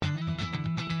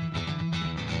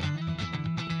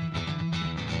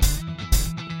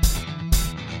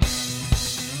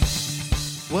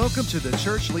Welcome to the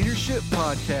Church Leadership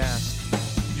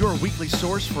Podcast, your weekly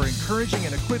source for encouraging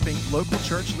and equipping local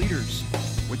church leaders,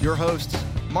 with your hosts,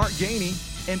 Mark Gainey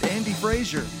and Andy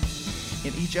Frazier.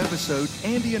 In each episode,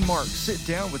 Andy and Mark sit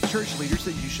down with church leaders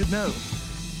that you should know.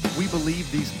 We believe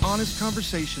these honest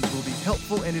conversations will be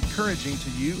helpful and encouraging to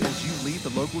you as you lead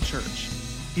the local church.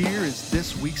 Here is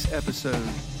this week's episode.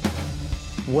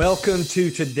 Welcome to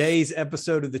today's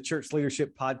episode of the Church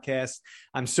Leadership Podcast.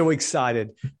 I'm so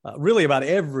excited, really about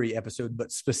every episode,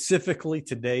 but specifically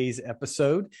today's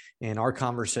episode and our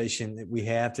conversation that we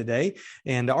have today.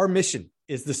 And our mission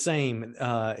is the same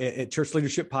at Church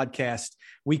Leadership Podcast,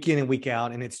 week in and week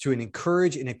out, and it's to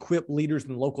encourage and equip leaders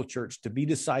in the local church to be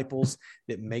disciples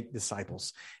that make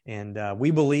disciples. And we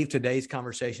believe today's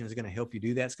conversation is going to help you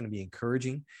do that. It's going to be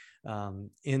encouraging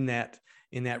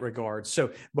in that regard.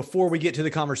 So before we get to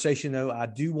the conversation, though, I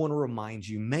do want to remind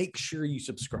you, make sure you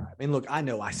subscribe. And look, I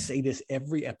know I say this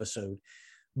every episode,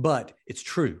 but it's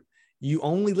true. You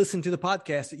only listen to the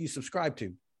podcast that you subscribe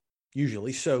to,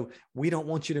 usually. So we don't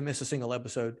want you to miss a single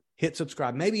episode. Hit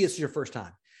subscribe. Maybe it's your first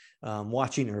time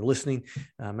watching or listening.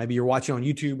 Maybe you're watching on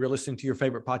YouTube or listening to your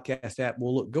favorite podcast app.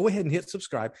 Well, look, go ahead and hit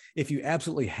subscribe. If you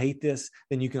absolutely hate this,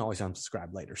 then you can always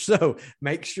unsubscribe later. So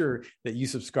make sure that you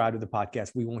subscribe to the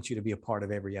podcast. We want you to be a part of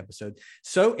every episode.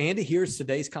 So Andy, here's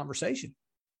today's conversation.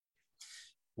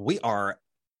 We are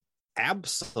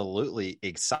absolutely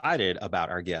excited about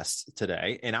our guests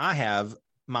today. And I have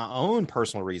my own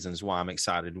personal reasons why I'm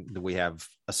excited that we have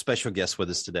a special guest with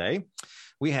us today.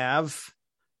 We have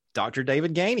Dr.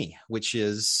 David Gainey, which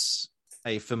is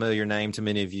a familiar name to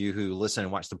many of you who listen and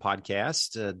watch the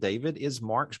podcast. David is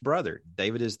Mark's brother.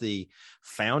 David is the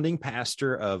founding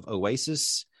pastor of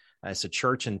Oasis. It's a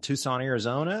church in Tucson,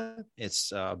 Arizona.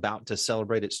 It's about to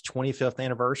celebrate its 25th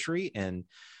anniversary. And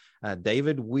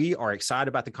David, we are excited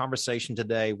about the conversation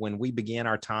today. When we began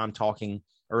our time talking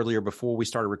earlier, before we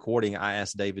started recording, I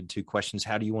asked David two questions.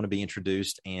 How do you want to be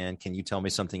introduced? And can you tell me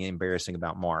something embarrassing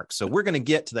about Mark? So we're going to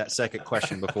get to that second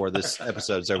question before this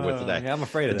episode's over with today. Yeah, I'm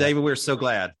afraid of that. David, we're so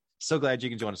glad you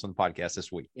can join us on the podcast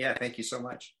this week. Yeah, thank you so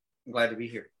much. I'm glad to be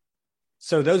here.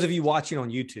 So those of you watching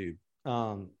on YouTube,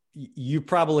 you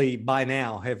probably by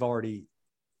now have already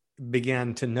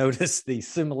began to notice the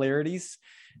similarities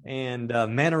and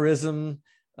mannerism,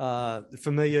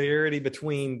 familiarity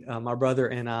between my brother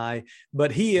and I,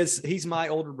 but he's my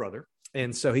older brother.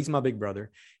 And so he's my big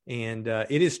brother. And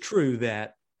it is true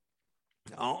that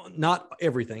not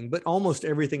everything, but almost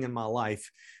everything in my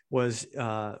life was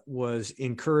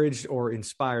encouraged or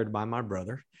inspired by my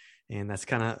brother. And that's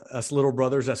kind of us little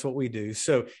brothers. That's what we do.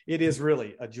 So it is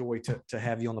really a joy to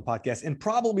have you on the podcast. And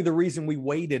probably the reason we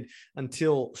waited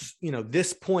until,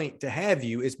 this point to have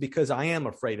you is because I am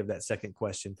afraid of that second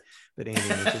question that Andy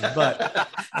mentioned,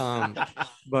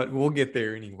 but we'll get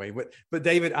there anyway. But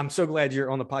David, I'm so glad you're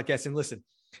on the podcast. And listen,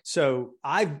 so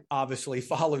I've obviously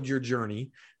followed your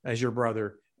journey as your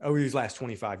brother over these last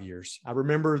 25 years. I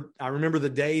remember the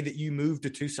day that you moved to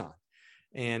Tucson.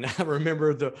 And I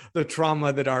remember the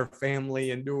trauma that our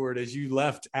family endured as you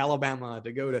left Alabama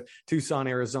to go to Tucson,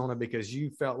 Arizona, because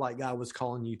you felt like God was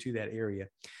calling you to that area.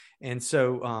 And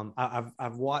so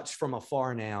I've watched from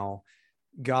afar now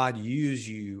God use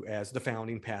you as the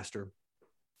founding pastor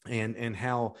and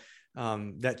how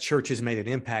that church has made an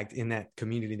impact in that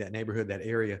community, that neighborhood, that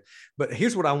area. But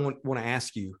here's what I want to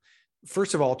ask you.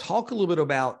 First of all, talk a little bit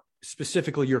about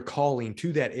specifically your calling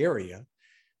to that area.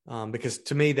 Because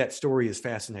to me, that story is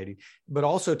fascinating, but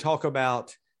also talk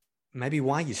about maybe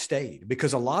why you stayed,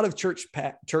 because a lot of church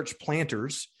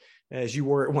planters, as you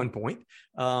were at one point,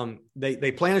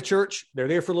 they plant a church, they're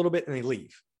there for a little bit and they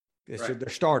leave. Right. They're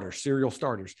starters, serial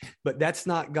starters, but that's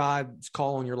not God's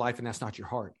call on your life. And that's not your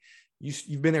heart.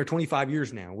 You've been there 25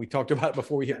 years now. We talked about it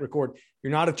before we hit record.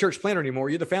 You're not a church planter anymore.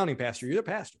 You're the founding pastor. You're the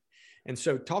pastor. And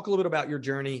so talk a little bit about your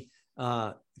journey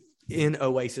in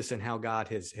Oasis and how God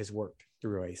has worked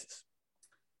through Oasis.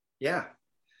 Yeah.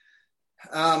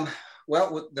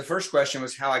 Well, the first question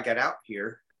was how I got out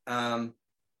here. I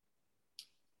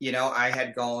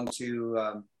had gone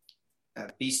to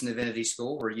Beeson Divinity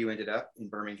School, where you ended up in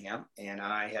Birmingham, and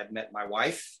I had met my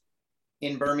wife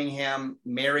in Birmingham,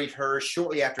 married her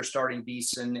shortly after starting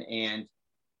Beeson. And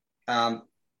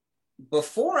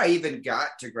before I even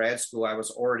got to grad school, I was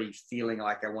already feeling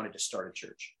like I wanted to start a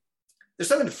church. There's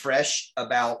something fresh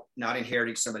about not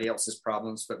inheriting somebody else's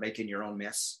problems, but making your own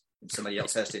mess. And somebody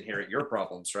else has to inherit your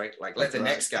problems, right? Like let the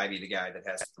next guy be the guy that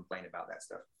has to complain about that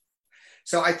stuff.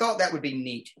 So I thought that would be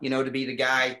neat, to be the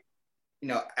guy,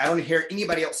 I don't inherit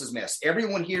anybody else's mess.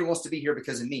 Everyone here wants to be here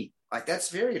because of me. Like, that's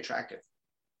very attractive.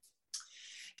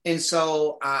 And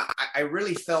so I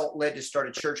really felt led to start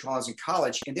a church while I was in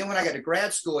college. And then when I got to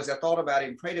grad school, as I thought about it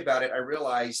and prayed about it, I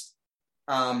realized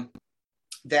that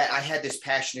I had this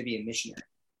passion to be a missionary.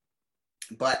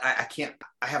 But I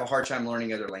have a hard time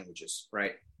learning other languages,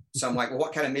 right? So I'm like, well,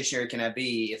 what kind of missionary can I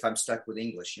be if I'm stuck with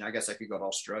English? I guess I could go to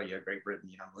Australia, Great Britain,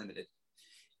 I'm limited.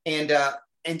 And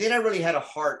then I really had a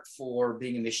heart for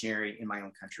being a missionary in my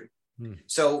own country.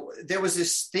 So there was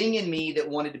this thing in me that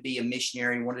wanted to be a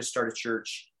missionary, wanted to start a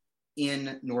church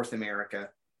in North America.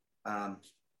 I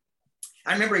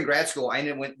remember in grad school, I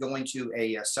ended up going to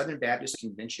a Southern Baptist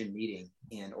Convention meeting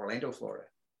in Orlando, Florida.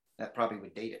 That probably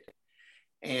would date it.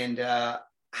 And I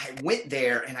went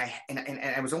there, and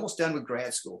I was almost done with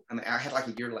grad school. I mean, I had like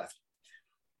a year left.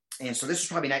 And so this was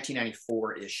probably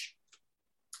 1994-ish.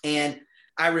 And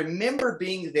I remember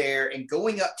being there and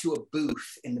going up to a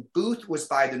booth, and the booth was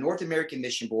by the North American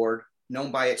Mission Board,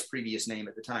 known by its previous name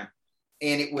at the time.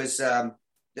 And it was,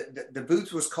 the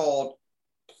booth was called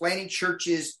Planting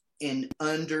Churches in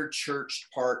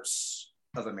Underchurched Parts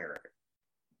of America.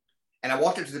 And I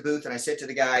walked up to the booth and I said to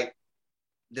the guy,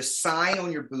 the sign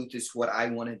on your booth is what I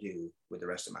want to do with the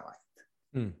rest of my life.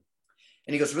 And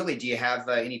he goes, really, do you have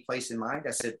any place in mind?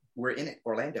 I said, we're in it,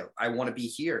 Orlando. I want to be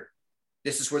here.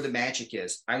 This is where the magic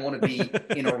is. I want to be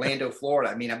in Orlando,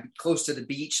 Florida. I mean, I'm close to the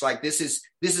beach. Like this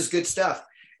is good stuff.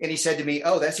 And he said to me,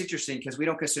 oh, that's interesting because we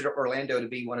don't consider Orlando to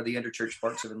be one of the underchurched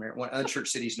parts of America, one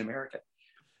unchurched cities in America.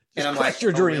 And I'm like,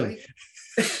 your dream. Really?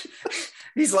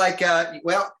 He's like,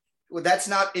 well, this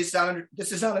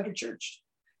is not underchurched.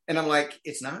 And I'm like,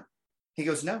 it's not? He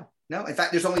goes, no. In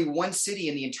fact, there's only one city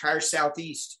in the entire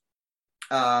Southeast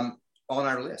on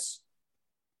our list.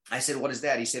 I said, what is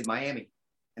that? He said, Miami.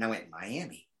 And I went,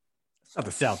 Miami? It's not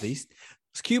the Southeast.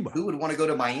 It's Cuba. Who would want to go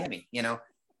to Miami?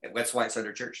 That's why it's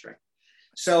underchurched, right?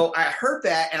 So I heard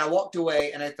that and I walked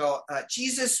away and I thought,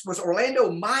 Jesus, was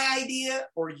Orlando my idea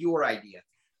or your idea?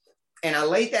 And I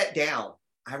laid that down.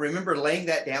 I remember laying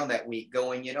that down that week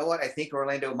going, you know what? I think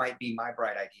Orlando might be my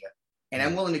bright idea. And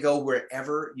I'm willing to go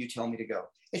wherever you tell me to go.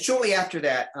 And shortly after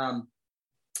that,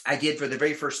 I did for the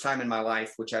very first time in my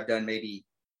life, which I've done maybe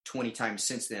 20 times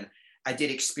since then, I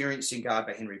did Experiencing God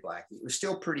by Henry Blackaby. It was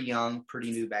still pretty young,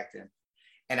 pretty new back then.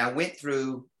 And I went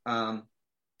through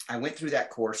that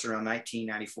course around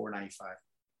 1994, 95.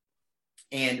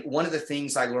 And one of the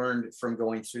things I learned from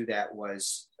going through that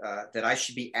was that I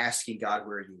should be asking God,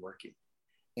 where are you working?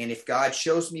 And if God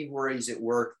shows me where he's at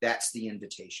work, that's the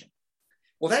invitation.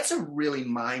 Well, that's a really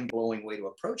mind-blowing way to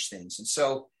approach things. And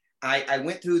so I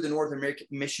went through the North American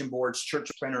Mission Board's Church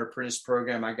Planter Apprentice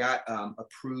Program. I got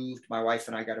approved. My wife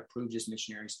and I got approved as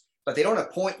missionaries. But they don't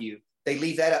appoint you. They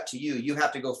leave that up to you. You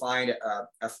have to go find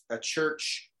a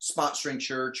church, sponsoring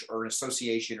church or an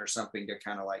association or something to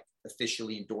kind of like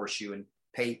officially endorse you and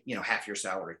pay, half your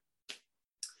salary.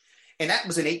 And that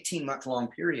was an 18-month long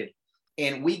period.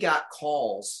 And we got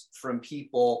calls from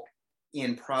people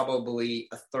in probably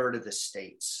a third of the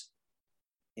states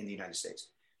in the United States.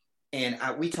 And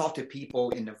we talked to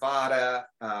people in Nevada,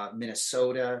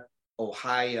 Minnesota,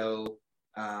 Ohio,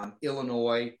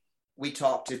 Illinois. We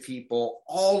talked to people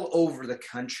all over the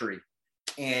country.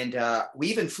 And we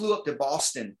even flew up to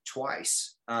Boston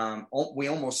twice. We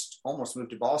almost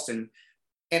moved to Boston.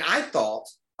 And I thought,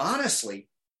 honestly,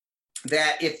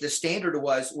 that if the standard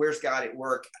was, where's God at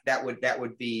work, that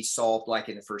would be solved like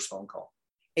in the first phone call.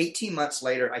 18 months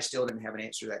later, I still didn't have an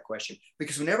answer to that question.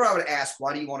 Because whenever I would ask,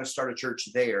 why do you want to start a church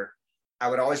there? I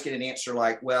would always get an answer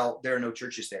like, well, there are no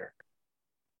churches there.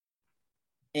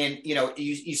 And,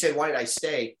 you said, why did I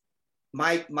stay?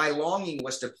 My longing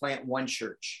was to plant one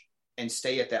church and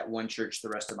stay at that one church the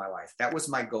rest of my life. That was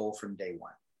my goal from day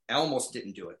one. I almost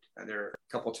didn't do it. There are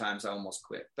a couple of times I almost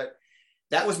quit, but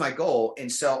that was my goal. And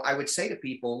so I would say to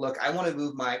people, look, I want to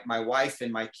move my wife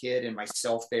and my kid and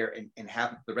myself there and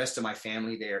have the rest of my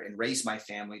family there and raise my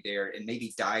family there and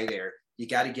maybe die there. You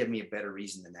got to give me a better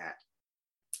reason than that.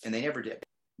 And they never did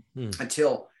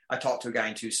until I talked to a guy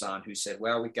in Tucson who said,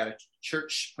 well, we've got a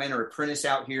church planter apprentice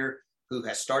out here who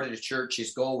has started a church.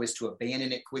 His goal is to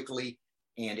abandon it quickly.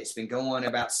 And it's been going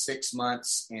about 6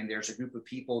 months and there's a group of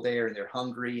people there and they're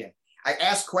hungry. And I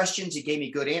asked questions. He gave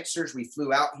me good answers. We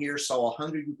flew out here, saw a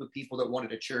hungry group of people that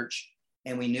wanted a church.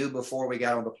 And we knew before we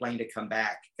got on the plane to come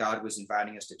back, God was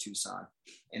inviting us to Tucson.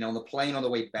 And on the plane on the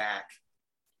way back,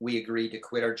 we agreed to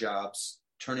quit our jobs,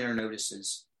 turn in our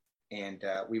notices. And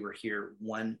we were here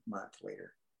 1 month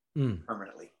later,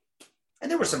 permanently.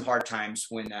 And there were some hard times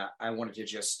when I wanted to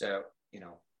just,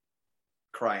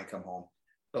 cry and come home.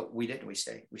 But we didn't. We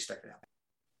stayed. We stuck it out.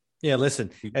 Yeah,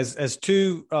 listen, as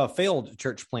two failed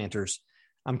church planters,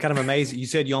 I'm kind of amazed that you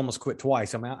said you almost quit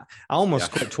twice. I mean, I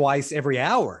almost quit twice every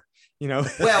hour.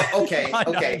 Well, okay.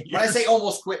 When I say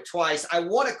almost quit twice, I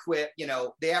want to quit.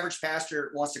 The average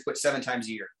pastor wants to quit 7 times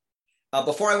a year.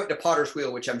 Before I went to Potter's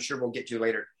Wheel, which I'm sure we'll get to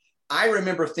later, I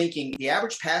remember thinking the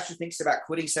average pastor thinks about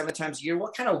quitting 7 times a year.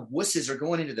 What kind of wusses are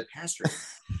going into the pastorate?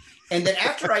 And then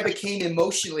after I became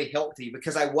emotionally healthy,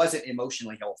 because I wasn't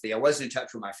emotionally healthy, I wasn't in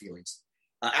touch with my feelings.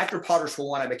 After Potter's Wheel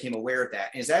 1, I became aware of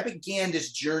that. And as I began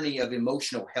this journey of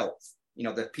emotional health,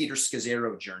 the Peter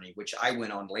Scazzero journey, which I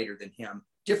went on later than him,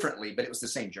 differently, but it was the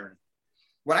same journey.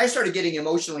 When I started getting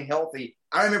emotionally healthy,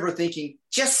 I remember thinking,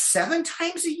 just 7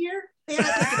 times a year? Man, I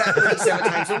think about quitting 7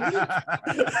 times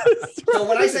a week. So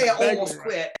when I say I almost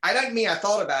quit, I don't mean I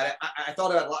thought about it. I thought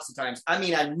about it lots of times. I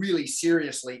mean, I really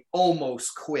seriously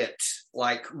almost quit,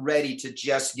 like ready to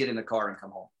just get in the car and come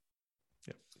home.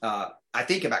 Yeah. I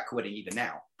think about quitting even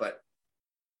now, but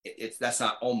that's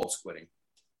not almost quitting,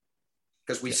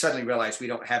 because we suddenly realize we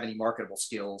don't have any marketable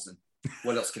skills, and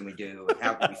what else can we do? And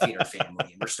how can we feed our family?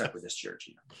 And we're stuck with this church.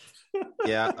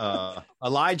 Yeah.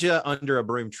 Elijah under a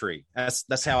broom tree.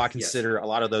 That's how I consider a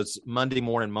lot of those Monday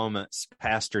morning moments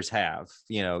pastors have.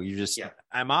 You just,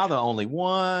 am I the only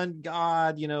one?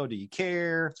 God, do you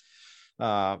care?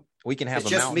 We can have it's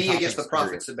just me against the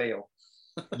prophets of Baal.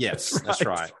 Yes, that's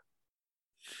right.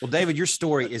 Well, David, your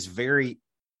story is very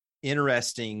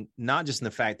interesting, not just in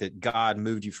the fact that God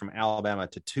moved you from Alabama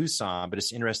to Tucson, but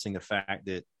it's interesting the fact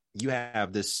that you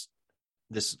have this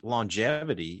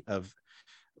longevity of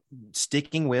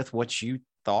sticking with what you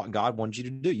thought God wanted you to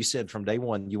do. You said from day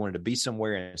one you wanted to be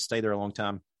somewhere and stay there a long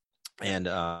time. And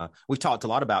we've talked a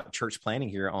lot about church planning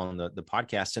here on the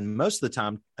podcast. And most of the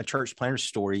time, a church planner's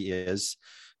story is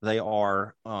they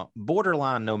are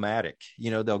borderline nomadic.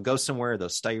 They'll go somewhere, they'll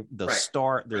stay, they'll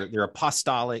start, they're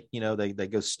apostolic, they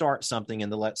go start something and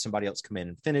they'll let somebody else come in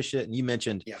and finish it. And you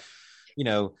mentioned,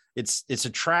 it's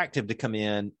attractive to come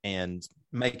in and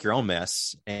make your own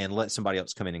mess and let somebody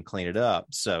else come in and clean it up.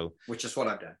 So, which is what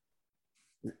I've done.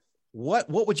 What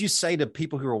would you say to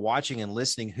people who are watching and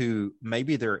listening who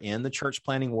maybe they're in the church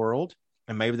planning world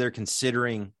and maybe they're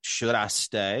considering, should I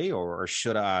stay or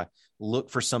should I look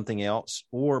for something else?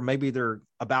 Or maybe they're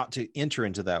about to enter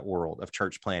into that world of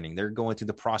church planning. They're going through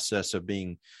the process of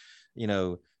being,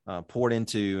 poured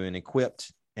into and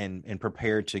equipped and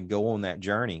prepared to go on that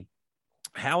journey.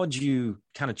 How would you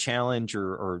kind of challenge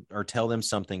or tell them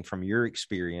something from your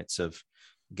experience of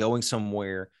going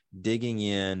somewhere, digging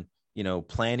in,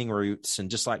 planting roots, and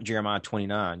just like Jeremiah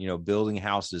 29, building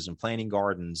houses and planting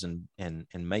gardens and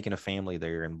making a family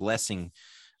there and blessing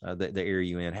the area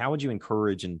you're in? How would you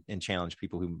encourage and challenge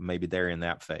people who maybe they're in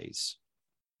that phase?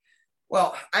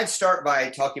 Well, I'd start by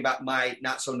talking about my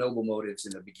not so noble motives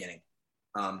in the beginning.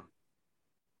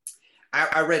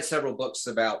 I read several books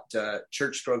about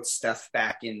church growth stuff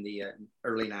back in the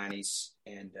early 90s.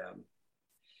 And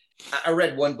I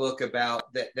read one book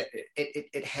about that.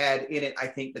 It had in it, I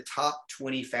think, the top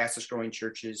 20 fastest growing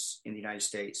churches in the United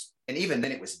States. And even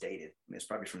then it was dated. It's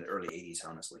probably from the early 80s,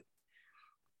 honestly.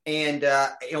 And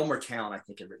Elmer Town, I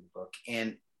think, had written the book.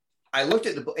 And I looked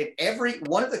at the book, and every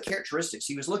one of the characteristics,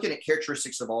 he was looking at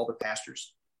characteristics of all the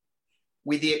pastors.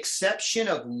 With the exception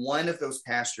of one of those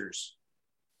pastors,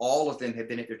 all of them have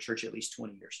been at their church at least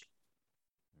 20 years.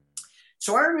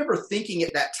 So I remember thinking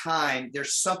at that time,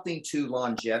 there's something to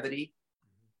longevity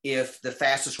if the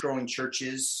fastest growing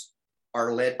churches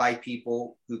are led by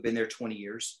people who've been there 20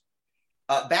 years.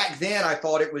 Back then, I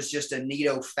thought it was just a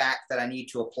neato fact that I need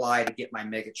to apply to get my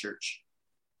mega church,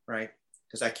 right?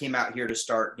 Because I came out here to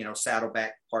start,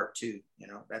 Saddleback Part 2.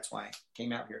 That's why I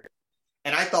came out here.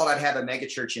 And I thought I'd have a mega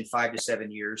church in 5 to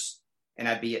 7 years, and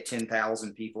I'd be at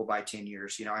 10,000 people by 10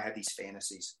 years. I had these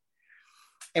fantasies.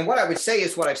 And what I would say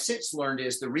is what I've since learned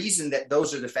is the reason that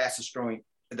those are the fastest growing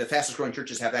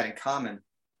churches have that in common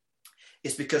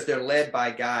is because they're led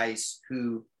by guys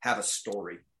who have a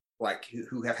story, like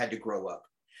who have had to grow up.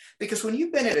 Because when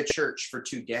you've been at a church for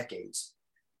 2 decades,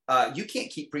 you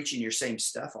can't keep preaching your same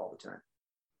stuff all the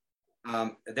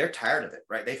time. They're tired of it,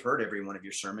 right? They've heard every one of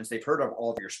your sermons. They've heard of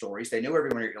all of your stories. They know every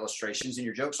one of your illustrations, and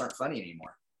your jokes aren't funny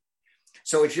anymore.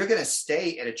 So if you're going to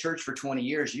stay at a church for 20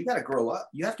 years, you got to grow up.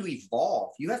 You have to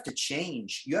evolve. You have to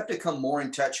change. You have to come more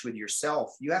in touch with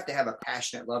yourself. You have to have a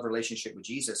passionate love relationship with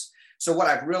Jesus. So what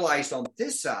I've realized on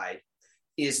this side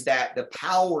is that the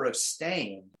power of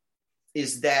staying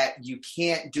is that you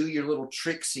can't do your little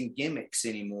tricks and gimmicks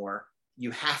anymore.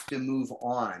 You have to move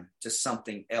on to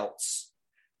something else.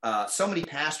 So many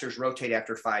pastors rotate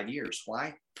after 5 years.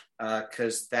 Why?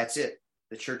 Because that's it.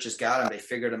 The church has got them. They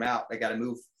figured them out. They got to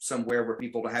move somewhere where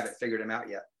people haven't figured them out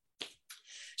yet.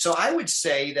 So I would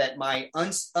say that my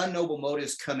unknowable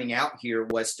motives coming out here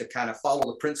was to kind of follow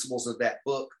the principles of that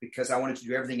book, because I wanted to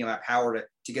do everything in my power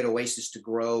to get Oasis to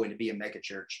grow and to be a mega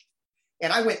church.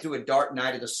 And I went through a dark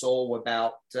night of the soul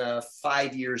about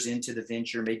 5 years into the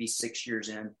venture, maybe 6 years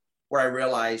in, where I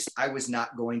realized I was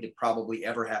not going to probably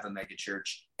ever have a mega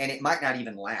church, and it might not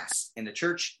even last. And the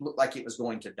church looked like it was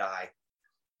going to die.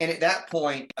 And at that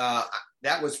point,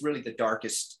 that was really the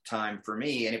darkest time for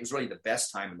me. And it was really the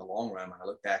best time in the long run. When I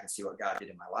look back and see what God did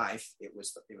in my life, it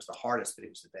was the hardest, but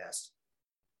it was the best.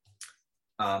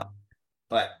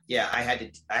 But yeah, I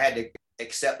had to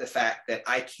accept the fact that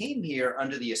I came here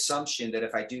under the assumption that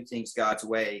if I do things God's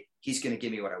way, he's going to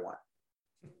give me what I want.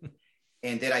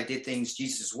 And then I did things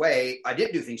Jesus' way. I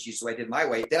didn't do things Jesus' way, I did my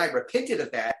way. Then I repented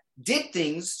of that, did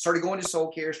things, started going to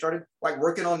soul care, started like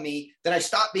working on me. Then I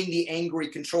stopped being the angry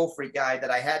control freak guy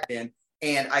that I had been.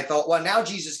 And I thought, well, now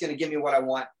Jesus is going to give me what I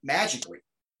want magically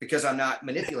because I'm not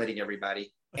manipulating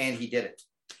everybody. And he didn't.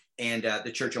 And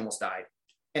the church almost died.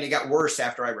 And it got worse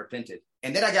after I repented.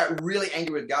 And then I got really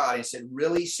angry with God and said,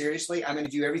 really, seriously, I'm going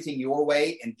to do everything your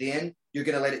way, and then you're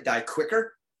going to let it die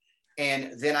quicker?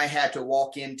 And then I had to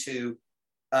walk into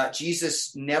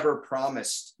Jesus never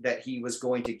promised that he was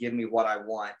going to give me what I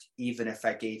want, even if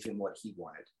I gave him what he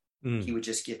wanted. He would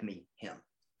just give me him.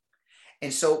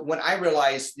 And so when I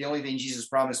realized the only thing Jesus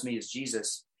promised me is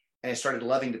Jesus, and I started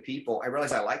loving the people, I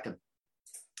realized I liked them.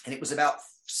 And it was about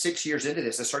 6 years into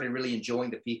this, I started really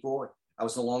enjoying the people. I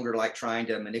was no longer like trying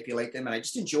to manipulate them, and I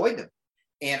just enjoyed them.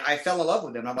 And I fell in love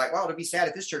with them. I'm like, wow, it'll be sad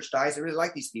if this church dies. I really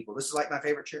like these people. This is like my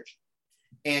favorite church.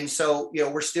 And so,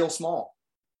 we're still small.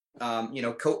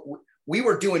 We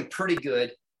were doing pretty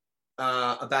good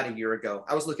about a year ago.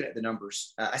 I was looking at the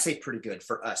numbers. I say pretty good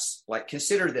for us. Like,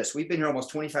 consider this. We've been here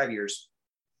almost 25 years.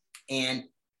 And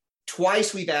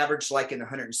twice we've averaged like in the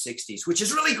 160s, which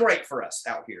is really great for us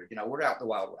out here. We're out in the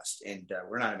Wild West, and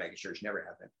we're not a mega church, never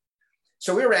have been.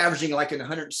 So we were averaging like in the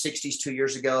 160s 2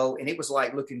 years ago, and it was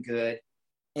like looking good.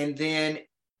 And then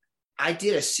I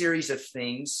did a series of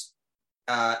things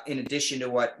in addition to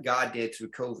what God did through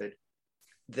COVID,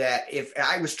 that if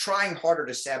I was trying harder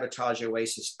to sabotage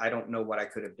Oasis, I don't know what I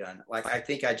could have done. Like, I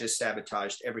think I just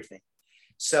sabotaged everything.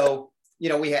 So,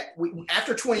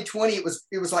 after 2020, it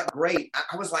was like great.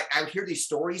 I was like, I would hear these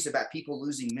stories about people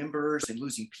losing members and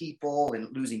losing people and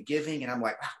losing giving. And I'm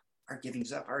like, wow, our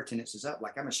giving's up, our attendance is up.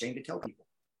 Like, I'm ashamed to tell people.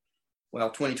 Well,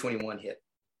 2021 hit.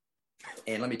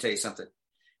 And let me tell you something.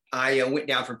 I went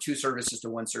down from 2 services to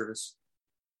 1 service.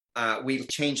 We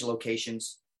changed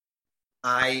locations.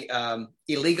 I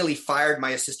illegally fired my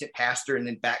assistant pastor and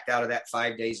then backed out of that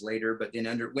 5 days later, but then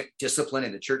underwent discipline,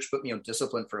 and the church put me on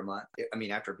discipline for a month. I mean,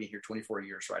 after being here 24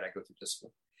 years, right, I go through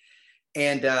discipline.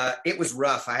 And it was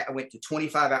rough. I went to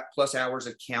 25 plus hours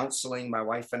of counseling, my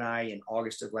wife and I, in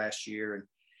August of last year. And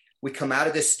we come out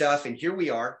of this stuff, and here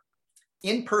we are.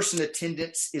 In-person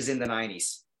attendance is in the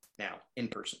 90s now, in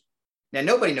person. Now,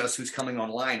 nobody knows who's coming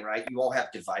online, right? You all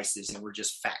have devices, and we're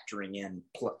just factoring in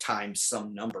times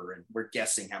some number, and we're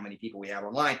guessing how many people we have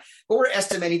online. But we're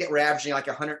estimating that we're averaging like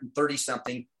 130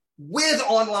 something with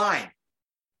online.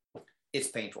 It's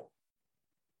painful.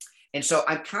 And so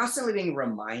I'm constantly being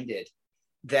reminded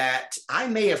that I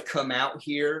may have come out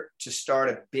here to start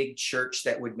a big church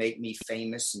that would make me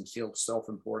famous and feel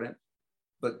self-important,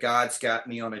 but God's got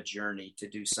me on a journey to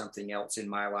do something else in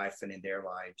my life and in their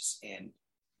lives. And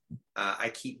I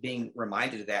keep being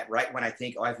reminded of that right when I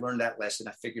think, oh, I've learned that lesson.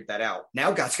 I figured that out.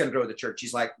 Now God's going to grow the church.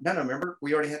 He's like, no, remember,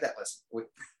 we already had that lesson.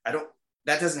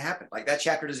 That doesn't happen. Like, that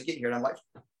chapter doesn't get here. And I'm like,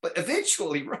 but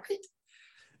eventually, right?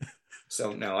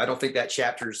 So no, I don't think that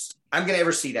I'm going to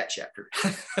ever see that chapter.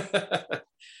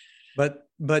 But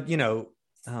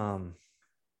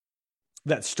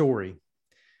that story,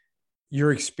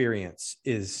 your experience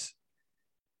is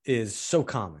so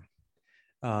common.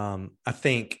 I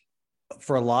think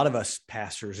for a lot of us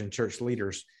pastors and church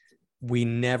leaders, we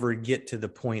never get to the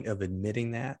point of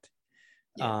admitting that.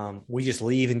 Yeah. We just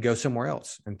leave and go somewhere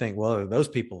else and think, well, those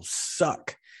people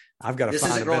suck. I've got to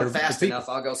find a better. This isn't growing fast enough.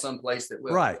 I'll go someplace that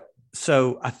will. Right.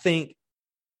 So I think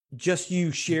just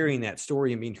you sharing that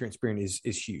story and being transparent is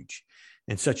huge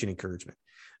and such an encouragement.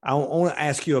 I want to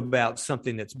ask you about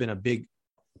something that's been a big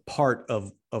part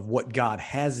of what God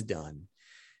has done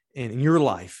in your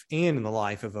life and in the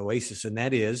life of Oasis. And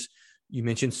that is, you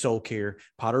mentioned soul care.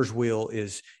 Potter's Wheel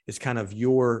is kind of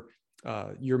your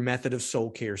method of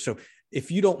soul care. So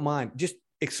if you don't mind, just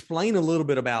explain a little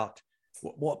bit about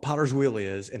what Potter's Wheel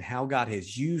is and how God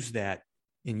has used that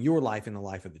in your life and the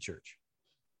life of the church.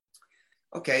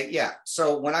 Okay. Yeah.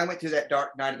 So when I went through that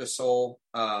dark night of the soul,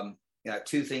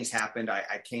 2 things happened.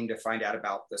 I came to find out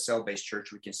about the cell-based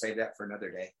church. We can save that for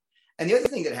another day. And the other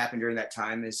thing that happened during that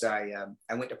time is I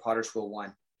went to Potter's Wheel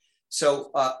 1.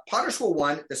 So Potter's Wheel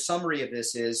 1, the summary of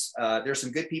this is there's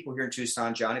some good people here in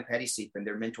Tucson, John and Patty Seepin.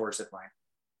 They're mentors of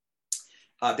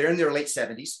mine. They're in their late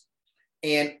 70s.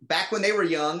 And back when they were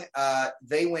young,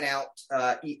 they went out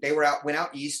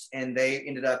east, and they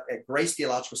ended up at Grace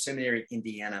Theological Seminary,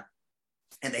 Indiana.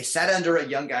 And they sat under a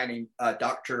young guy named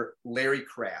Dr. Larry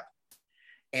Crabb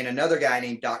and another guy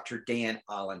named Dr. Dan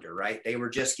Allender, right? They were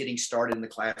just getting started in the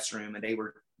classroom, and they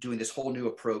were doing this whole new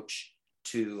approach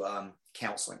to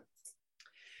counseling.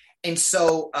 And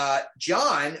so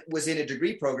John was in a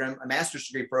degree program, a master's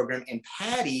degree program, and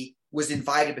Patty was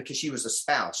invited because she was a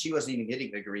spouse. She wasn't even getting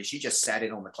a degree. She just sat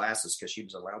in on the classes because she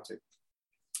was allowed to.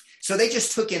 So they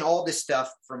just took in all this stuff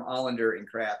from Allender and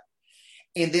Crabb.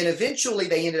 And then eventually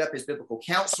they ended up as biblical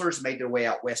counselors, made their way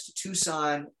out west to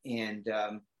Tucson, and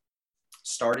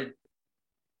started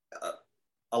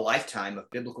a lifetime of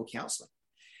biblical counseling.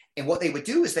 And what they would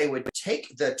do is they would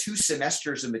take the 2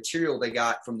 semesters of material they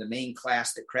got from the main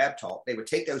class that Crabb taught. They would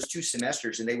take those 2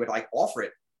 semesters and they would offer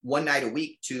it one night a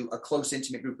week to a close,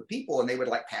 intimate group of people, and they would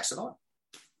pass it on.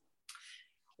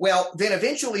 Well, then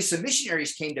eventually some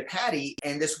missionaries came to Patty,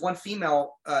 and this one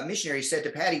female missionary said to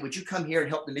Patty, would you come here and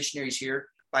help the missionaries here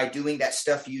by doing that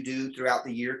stuff you do throughout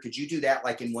the year? Could you do that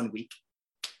in 1 week?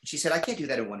 And she said, I can't do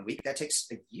that in 1 week. That takes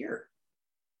a year.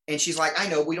 And she's like, I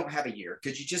know, we don't have a year.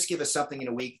 Could you just give us something in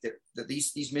a week that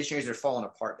these missionaries are falling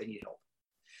apart? They need help.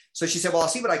 So she said, well, I'll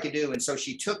see what I can do. And so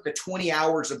she took the 20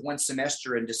 hours of one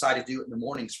semester and decided to do it in the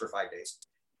mornings for 5 days.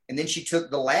 And then she took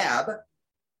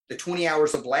the 20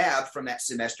 hours of lab from that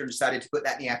semester, and decided to put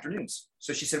that in the afternoons.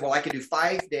 So she said, well, I could do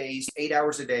 5 days, 8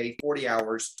 hours a day, 40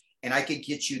 hours, and I could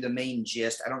get you the main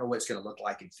gist. I don't know what it's going to look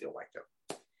like and feel like,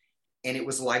 though. And it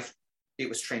was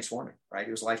transforming, right?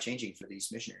 It was life-changing for these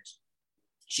missionaries.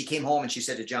 She came home and she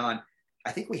said to John,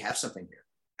 I think we have something here.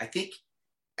 I think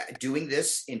doing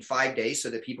this in 5 days so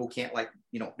that people can't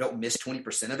don't miss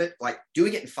 20% of it,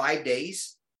 doing it in 5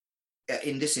 days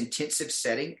in this intensive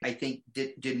setting, I think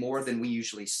did more than we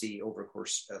usually see over a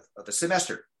course of a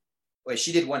semester. Well,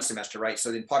 she did 1 semester, right?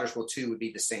 So then Potter's Wheel 2 would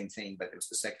be the same thing, but it was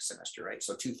the second semester, right?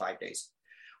 So 2 5 days.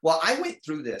 Well, I went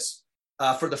through this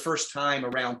for the first time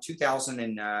around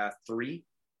 2003,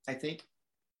 I think,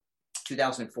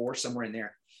 2004, somewhere in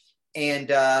there.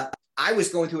 And I was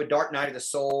going through a dark night of the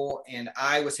soul, and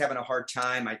I was having a hard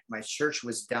time. My church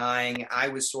was dying. I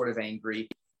was sort of angry,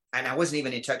 and I wasn't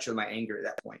even in touch with my anger at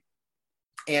that point.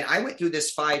 And I went through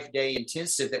this 5-day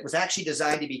intensive that was actually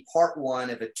designed to be part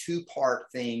 1 of a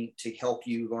 2-part thing to help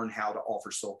you learn how to offer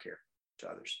soul care to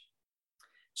others.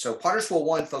 So Potter's Wheel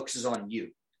 1 focuses on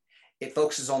you. It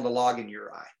focuses on the log in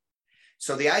your eye.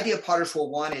 So the idea of Potter's Wheel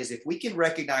 1 is if we can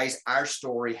recognize our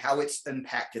story, how it's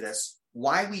impacted us,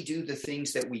 why we do the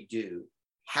things that we do,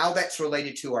 how that's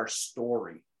related to our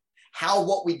story, how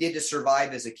what we did to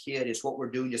survive as a kid is what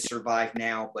we're doing to survive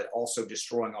now, but also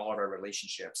destroying all of our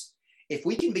relationships. If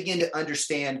we can begin to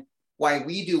understand why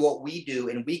we do what we do,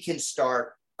 and we can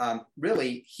start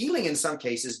really healing in some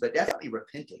cases, but definitely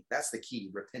repenting. That's the key,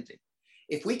 repenting.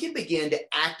 If we can begin to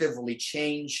actively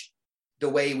change the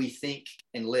way we think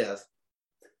and live,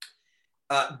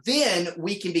 then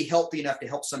we can be healthy enough to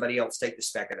help somebody else take the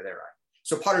speck out of their eye.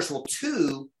 So Potter's Wheel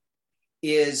 2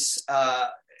 is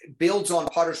builds on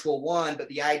Potter's Wheel 1, but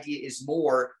the idea is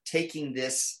more taking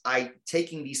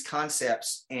these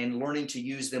concepts and learning to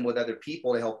use them with other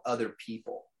people to help other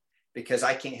people, because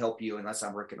I can't help you unless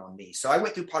I'm working on me. So I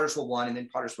went through Potter's Wheel 1 and then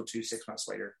Potter's Wheel 2 6 months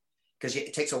later, because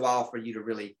it takes a while for you to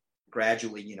really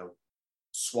gradually,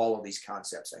 swallow these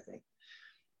concepts, I think.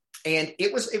 And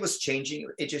it was changing.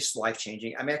 It just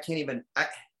life-changing. I mean,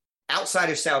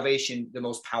 outside of salvation, the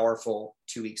most powerful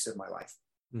 2 weeks of my life.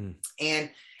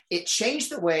 And it changed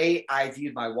the way I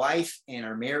viewed my wife and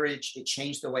our marriage. It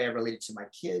changed the way I related to my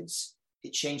kids.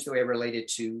 It changed the way I related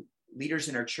to leaders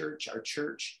in our church.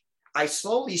 I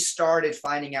slowly started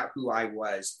finding out who I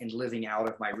was and living out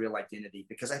of my real identity,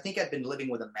 because I think I'd been living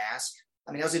with a mask.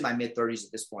 I mean, I was in my mid-30s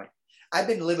at this point. I've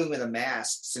been living with a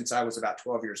mask since I was about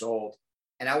 12 years old,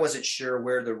 and I wasn't sure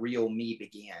where the real me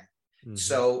began. Mm-hmm.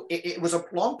 So it was a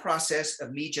long process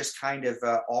of me just kind of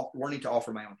learning to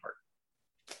offer my own heart.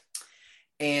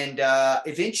 And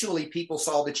eventually people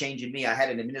saw the change in me. I had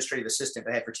an administrative assistant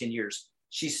that I had for 10 years.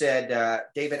 She said,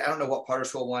 David, I don't know what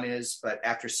Potter's Wheel 1 is, but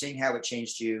after seeing how it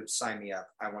changed you, sign me up.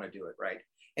 I want to do it, right?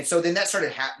 And so then that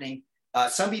started happening.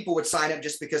 Some people would sign up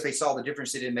just because they saw the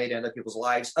difference it had made in other people's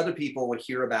lives. Other people would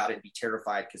hear about it and be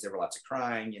terrified because there were lots of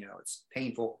crying, it's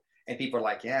painful. And people are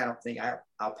like, yeah, I don't think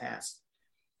I'll pass.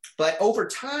 But over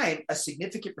time, a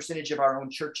significant percentage of our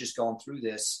own church has gone through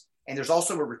this. And there's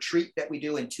also a retreat that we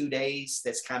do in 2 days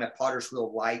that's kind of Potter's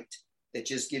Wheel light, that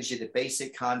just gives you the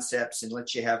basic concepts and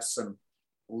lets you have some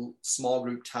small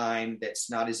group time that's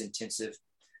not as intensive.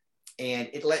 And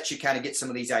it lets you kind of get some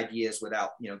of these ideas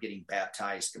without, getting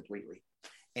baptized completely.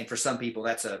 And for some people,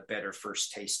 that's a better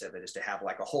first taste of it, is to have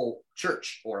like a whole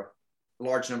church or a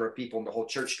large number of people in the whole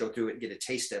church go through it and get a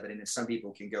taste of it. And then some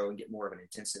people can go and get more of an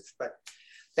intensive. But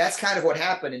that's kind of what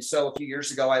happened. And so a few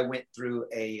years ago, I went through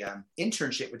a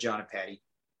internship with John and Patty,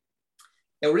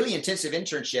 a really intensive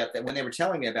internship that when they were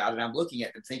telling me about it, I'm looking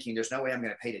at them thinking, there's no way I'm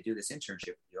going to pay to do this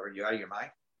internship. Are you out of your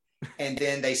mind? And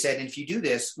then they said, and if you do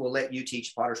this, we'll let you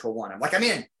teach Potter's Wheel 1. I'm like, I'm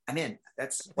in.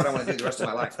 That's what I want to do the rest of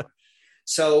my life.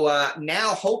 So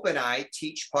now Hope and I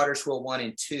teach Potter's Wheel 1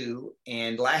 and 2.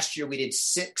 And last year we did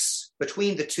 6.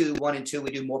 Between the 2, 1 and 2,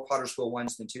 we do more Potter's Wheel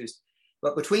 1s than 2s.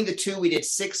 But between the 2, we did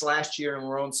 6 last year, and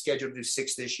we're on schedule to do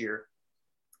 6 this year.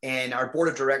 And our board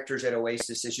of directors at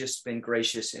Oasis has just been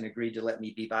gracious and agreed to let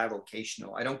me be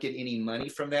bivocational. I don't get any money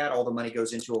from that. All the money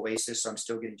goes into Oasis, so I'm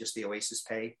still getting just the Oasis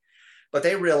pay. But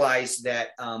they realize that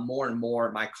more and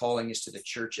more my calling is to the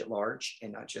church at large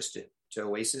and not just to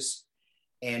Oasis.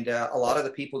 And a lot of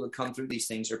the people that come through these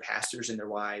things are pastors and their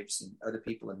wives and other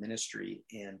people in ministry.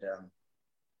 And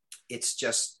it's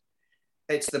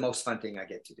the most fun thing I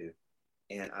get to do.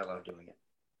 And I love doing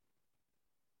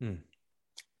it.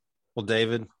 Well,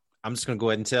 David, I'm just going to go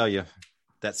ahead and tell you,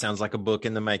 that sounds like a book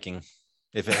in the making,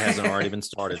 if it hasn't already been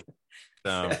started.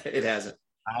 So it hasn't.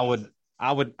 I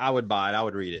would buy it. I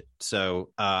would read it. So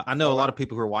I know a lot of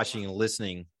people who are watching and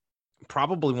listening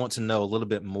probably want to know a little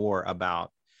bit more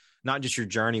about not just your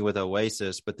journey with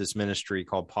Oasis, but this ministry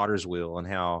called Potter's Wheel, and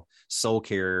how soul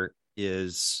care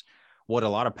is what a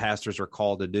lot of pastors are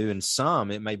called to do. And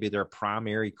some, it may be their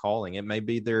primary calling. It may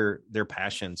be their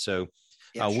passion. So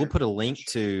we'll put a link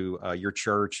to your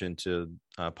church and to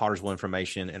Potter's Wheel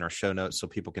information in our show notes so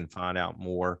people can find out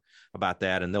more about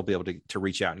that, and they'll be able to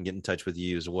reach out and get in touch with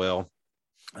you as well.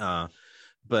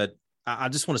 But I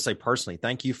just want to say personally,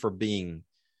 thank you for being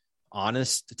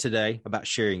honest today about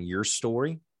sharing your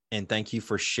story. And thank you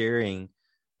for sharing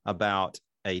about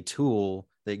a tool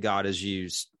that God has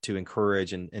used to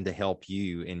encourage and to help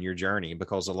you in your journey,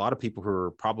 because a lot of people who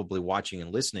are probably watching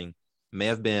and listening may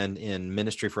have been in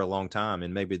ministry for a long time,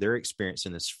 and maybe they're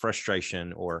experiencing this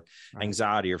frustration or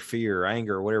anxiety or fear or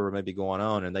anger or whatever may be going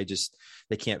on, and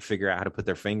they can't figure out how to put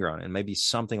their finger on it. And maybe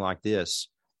something like this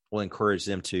will encourage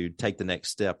them to take the next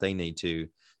step they need to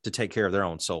take care of their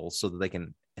own souls so that they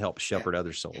can help shepherd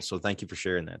other souls. So thank you for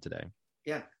sharing that today.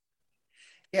 Yeah.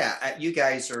 You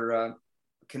guys are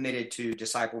committed to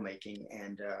disciple making,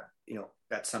 and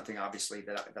that's something obviously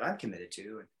that I'm committed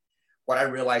to. And what I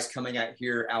realized coming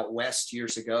out west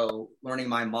years ago, learning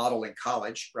my model in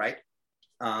college, right,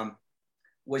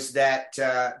 was that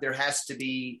there has to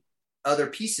be other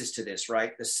pieces to this,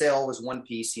 right? The cell was one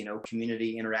piece,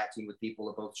 community, interacting with people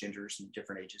of both genders and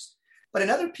different ages. But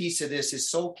another piece of this is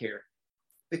soul care.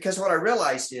 Because what I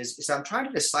realized is I'm trying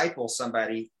to disciple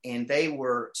somebody and they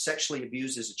were sexually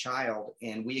abused as a child,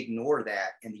 and we ignore that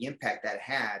and the impact that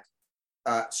had.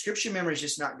 Scripture memory is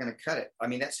just not going to cut it. I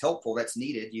mean, that's helpful. That's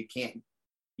needed. You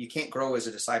can't grow as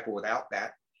a disciple without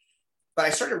that. But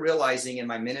I started realizing in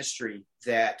my ministry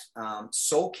that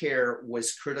soul care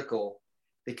was critical,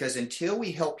 because until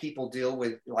we help people deal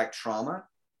with like trauma,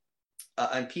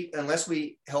 unless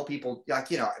we help people,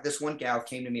 this one gal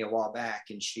came to me a while back,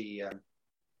 and she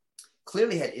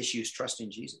clearly had issues trusting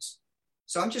Jesus.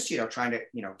 So I'm just, trying to,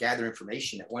 gather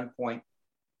information. At one point,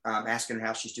 asking her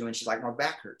how she's doing. She's like, my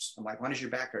back hurts. I'm like, why does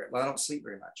your back hurt? Well, I don't sleep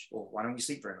very much. Well, why don't you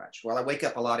sleep very much? Well, I wake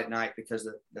up a lot at night because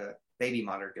the baby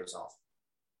monitor goes off.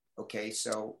 Okay,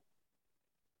 so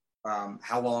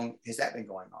how long has that been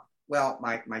going on? Well,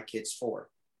 my kid's 4.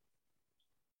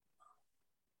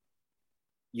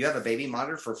 You have a baby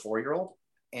monitor for a 4-year-old?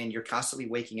 And you're constantly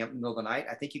waking up in the middle of the night?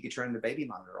 I think you could turn the baby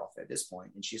monitor off at this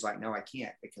point. And she's like, no, I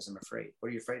can't, because I'm afraid. What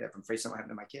are you afraid of? I'm afraid something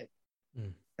happened to my kid.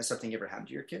 Has something ever happened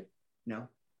to your kid? No.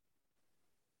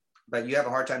 But you have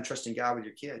a hard time trusting God with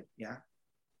your kid. Yeah.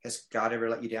 Has God ever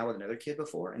let you down with another kid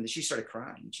before? And then she started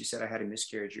crying. She said, I had a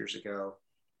miscarriage years ago,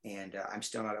 and I'm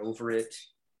still not over it.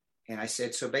 And I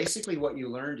said, so basically what you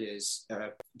learned is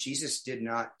Jesus did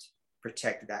not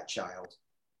protect that child.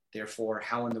 Therefore,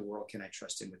 how in the world can I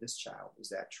trust him with this child? Is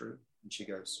that true? And she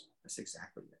goes, that's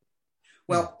exactly it.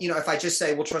 Well, if I just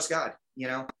say, well, trust God,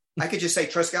 I could just say,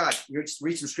 trust God. You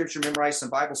read some scripture, memorize some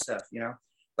Bible stuff,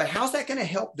 But how's that going to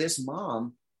help this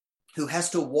mom who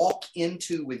has to walk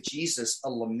into with Jesus a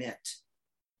lament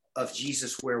of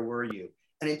Jesus, where were you?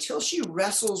 And until she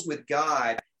wrestles with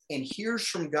God and hears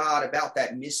from God about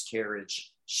that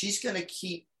miscarriage, she's going to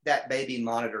keep that baby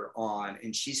monitor on,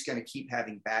 and she's going to keep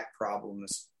having back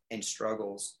problems and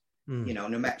struggles. No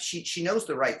matter, she knows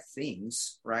the right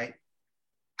things, right?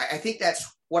 I think that's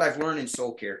what I've learned in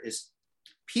soul care is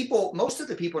most of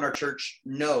the people in our church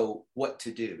know what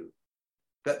to do,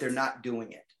 but they're not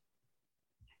doing it.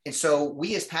 And so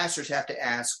we as pastors have to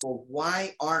ask, well,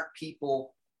 why aren't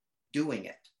people doing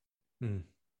it?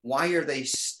 Why are they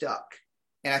stuck?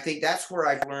 And I think that's where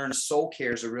I've learned soul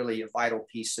care is a vital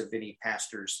piece of any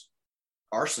pastor's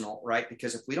arsenal, right?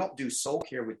 Because if we don't do soul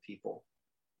care with people,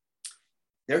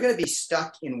 they're going to be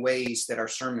stuck in ways that our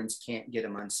sermons can't get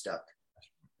them unstuck.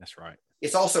 That's right.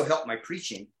 It's also helped my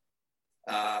preaching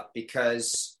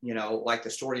because, like the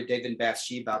story of David and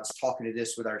Bathsheba, I was talking to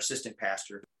this with our assistant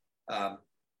pastor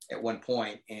at one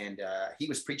point, and he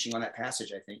was preaching on that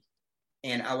passage, I think.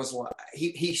 And I was like,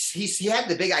 he had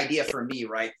the big idea for me,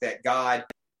 right? That God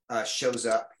shows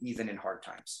up even in hard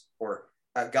times, or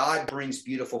God brings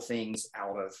beautiful things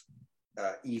out of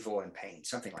evil and pain,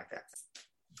 something like that.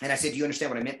 And I said, do you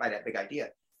understand what I meant by that big idea?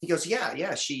 He goes,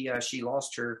 yeah. She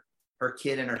lost her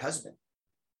kid and her husband.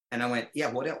 And I went,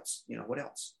 yeah, what else? What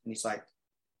else? And he's like,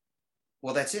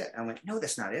 well, that's it. I went, no,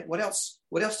 that's not it. What else?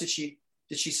 What else did she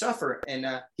suffer? And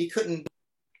he couldn't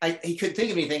think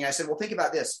of anything. I said, well, think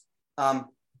about this.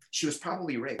 She was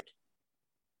probably raped.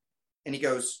 And he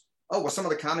goes, oh, well, some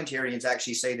of the commentarians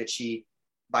actually say that she,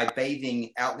 by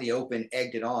bathing out in the open,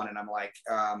 egged it on. And I'm like,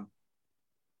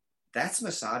 that's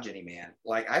misogyny, man.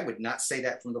 Like, I would not say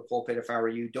that from the pulpit if I were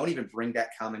you. Don't even bring that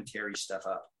commentary stuff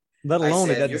up. Let alone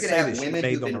it doesn't say that women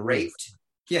who've been raped.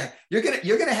 Yeah, you're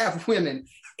gonna have women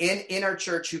in our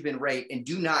church who've been raped, and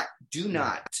do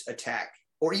not attack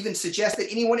or even suggest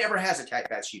that anyone ever has attacked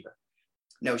Bathsheba.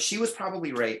 No, she was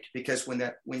probably raped because when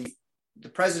the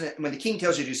king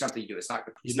tells you to do something, you do it. It's not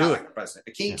like the president.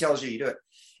 The king tells you do it.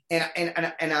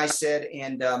 And I said,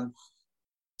 and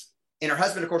her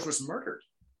husband, of course, was murdered.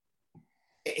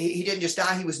 He didn't just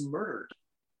die, he was murdered.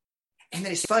 And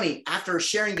then it's funny, after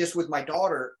sharing this with my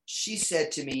daughter, she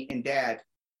said to me, and Dad,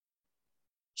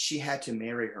 she had to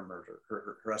marry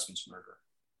her husband's murderer.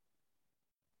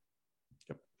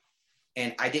 Yep.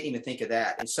 And I didn't even think of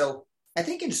that. And so I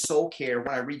think in soul care,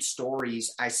 when I read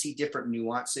stories, I see different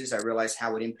nuances. I realize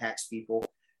how it impacts people.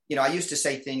 I used to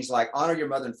say things like, honor your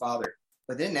mother and father.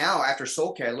 But then now, after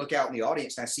soul care, I look out in the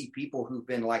audience and I see people who've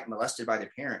been molested by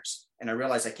their parents. And I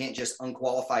realize I can't just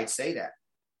unqualified say that.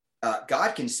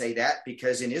 God can say that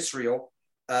because in Israel,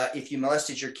 if you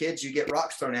molested your kids, you get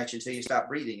rocks thrown at you until you stop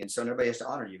breathing. And so nobody has to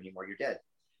honor you anymore. You're dead.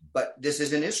 But this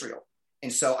is in Israel.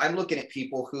 And so I'm looking at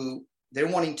people who they're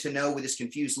wanting to know with this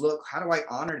confused look, how do I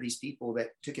honor these people that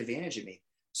took advantage of me?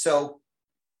 So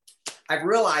I've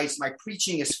realized my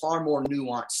preaching is far more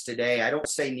nuanced today. I don't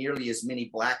say nearly as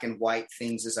many black and white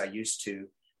things as I used to.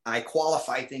 I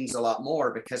qualify things a lot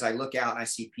more because I look out and I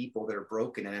see people that are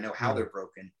broken, and I know how they're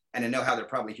broken, and I know how they're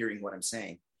probably hearing what I'm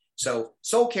saying. So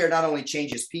soul care not only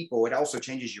changes people, it also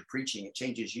changes your preaching. It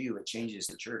changes you. It changes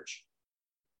the church.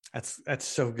 That's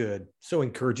so good. So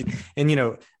encouraging.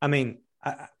 And,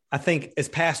 I think as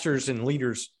pastors and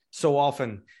leaders, so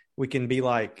often we can be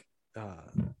like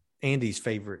Andy's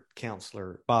favorite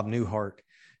counselor, Bob Newhart,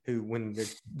 who, when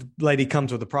the lady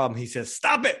comes with a problem, he says,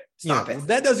 stop it. Stop it.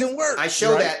 That doesn't work. I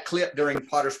show that clip during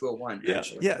Potter's Wheel 1.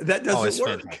 Yeah, that doesn't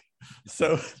work. Fantastic.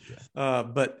 So,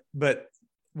 but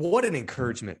what an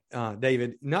encouragement,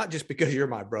 David, not just because you're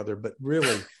my brother, but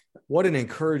really what an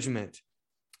encouragement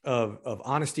of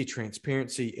honesty,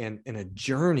 transparency, and a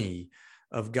journey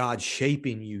of God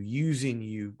shaping you, using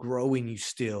you, growing you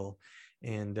still.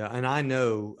 And I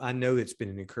know it's been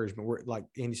an encouragement. We're, like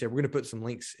Andy said, we're going to put some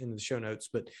links in the show notes,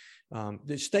 but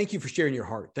just thank you for sharing your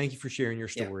heart. Thank you for sharing your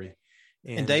story.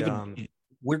 Yeah. And David,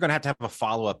 we're going to have a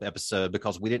follow-up episode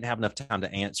because we didn't have enough time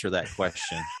to answer that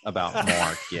question about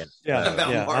Mark yet. Mark.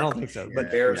 I don't think so. But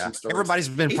embarrassing stories. Everybody's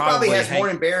been he probably has more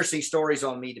embarrassing stories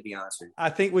on me, to be honest with you. I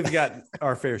think we've got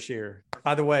our fair share.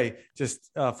 By the way,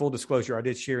 just full disclosure, I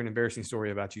did share an embarrassing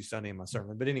story about you Sunday in my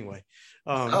sermon. But anyway.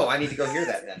 I need to go hear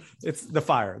that then. It's the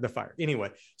fire. Anyway,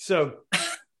 so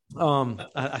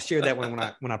I shared that one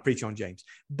when I preach on James.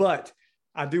 But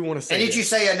I do want to say. And did you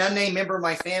say an unnamed member of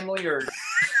my family, or?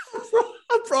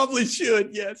 I probably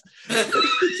should. Yes,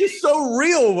 it's just so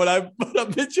real when I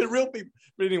mention real people.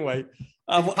 But anyway,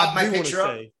 I do want to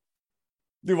say.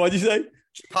 Dude, what'd you say?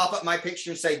 Pop up my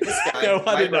picture and say, "This guy." No,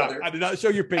 I did not. I did not show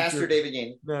your picture. Pastor David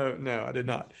Gainey. No, I did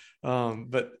not.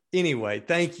 But anyway,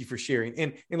 thank you for sharing.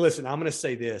 And listen, I'm going to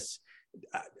say this,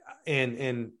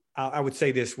 and I would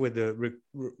say this with the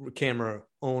camera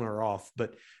on or off,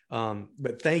 but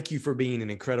thank you for being an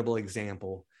incredible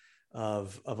example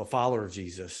of a follower of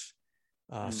Jesus.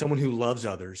 someone who loves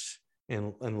others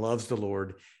and loves the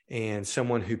Lord, and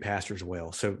someone who pastors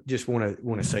well. So just want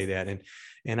to say that.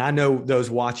 And I know those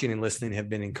watching and listening have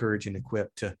been encouraged and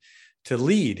equipped to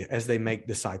lead as they make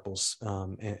disciples,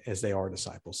 as they are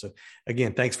disciples. So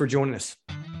again, thanks for joining us.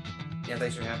 Yeah,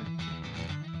 thanks for having me.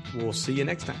 We'll see you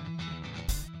next time.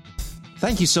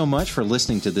 Thank you so much for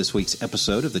listening to this week's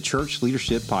episode of the Church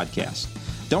Leadership Podcast.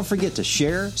 Don't forget to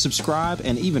share, subscribe,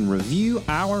 and even review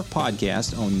our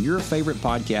podcast on your favorite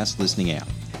podcast listening app.